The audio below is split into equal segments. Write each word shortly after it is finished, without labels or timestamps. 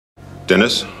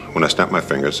Dennis, when I snap my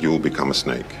fingers, you will become a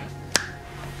snake.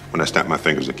 When I snap my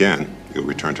fingers again, you'll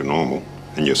return to normal,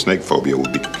 and your snake phobia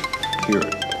will be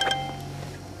cured.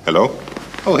 Hello?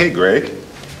 Oh, hey, Greg.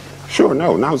 Sure,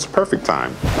 no, now's the perfect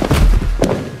time.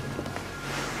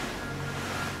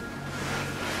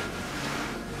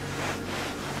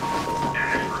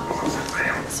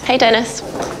 Hey, Dennis.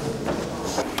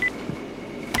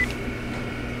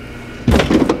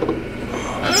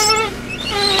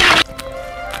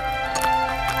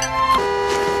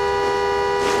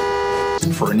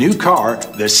 For a new car,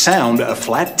 the sound a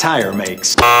flat tire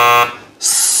makes.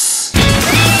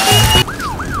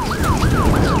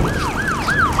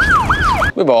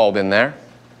 We've all been there.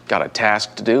 Got a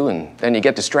task to do, and then you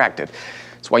get distracted.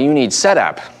 That's why you need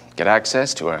Setapp. Get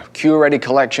access to a curated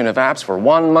collection of apps for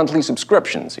one monthly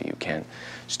subscription so you can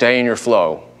stay in your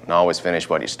flow and always finish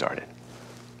what you started.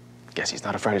 Guess he's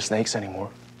not afraid of snakes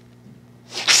anymore.